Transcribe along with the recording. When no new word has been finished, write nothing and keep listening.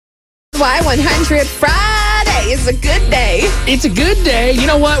Y100 Friday is a good day. It's a good day. You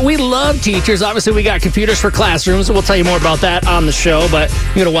know what? We love teachers. Obviously, we got computers for classrooms. We'll tell you more about that on the show, but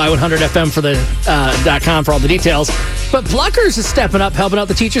you go to Y100FM for the .com for all the details. But Pluckers is stepping up, helping out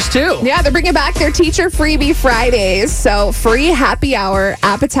the teachers too. Yeah, they're bringing back their Teacher Freebie Fridays. So free happy hour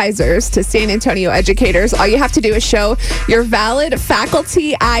appetizers to San Antonio educators. All you have to do is show your valid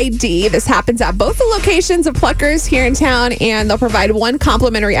faculty ID. This happens at both the locations of Pluckers here in town, and they'll provide one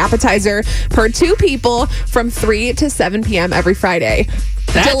complimentary appetizer per 2 people from 3 to 7 p.m. every Friday.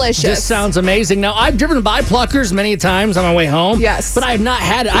 That Delicious. Just sounds amazing. Now, I've driven by Pluckers many times on my way home. Yes. But I have not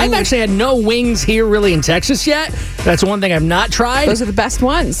had it. I've actually had no wings here really in Texas yet. That's one thing I've not tried. Those are the best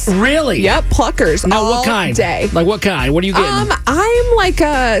ones. Really? Yep, Pluckers. Now, all what kind? Day. Like, what kind? What are you getting? I'm like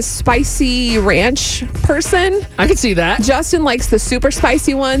a spicy ranch person. I can see that. Justin likes the super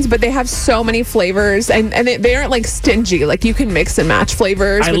spicy ones, but they have so many flavors, and they aren't like stingy. Like you can mix and match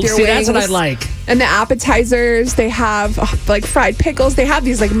flavors with your wings. That's what I like. And the appetizers, they have like fried pickles. They have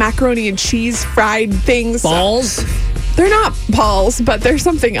these like macaroni and cheese fried things. Balls? They're not balls, but they're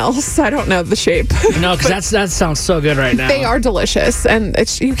something else. I don't know the shape. No, because that sounds so good right now. They are delicious, and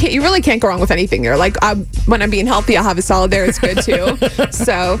you really can't go wrong with anything there. Like when I'm being healthy, I'll have a salad there. It's good too.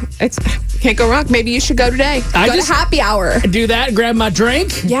 So can't go wrong. Maybe you should go today. Go to happy hour. Do that. Grab my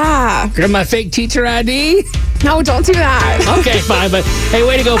drink. Yeah. Grab my fake teacher ID. No, don't do that. Okay, fine. But hey,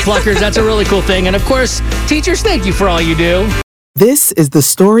 way to go, Pluckers. That's a really cool thing. And of course, teachers, thank you for all you do. This is the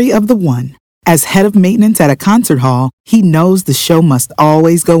story of the one. As head of maintenance at a concert hall, he knows the show must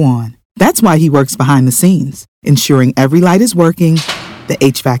always go on. That's why he works behind the scenes, ensuring every light is working, the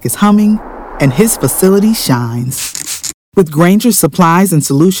HVAC is humming, and his facility shines. With Grainger's supplies and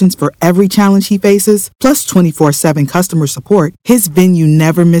solutions for every challenge he faces, plus 24/7 customer support, his venue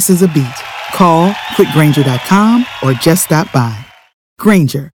never misses a beat. Call quickgrainger.com or just stop by.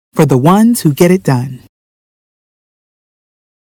 Grainger, for the ones who get it done.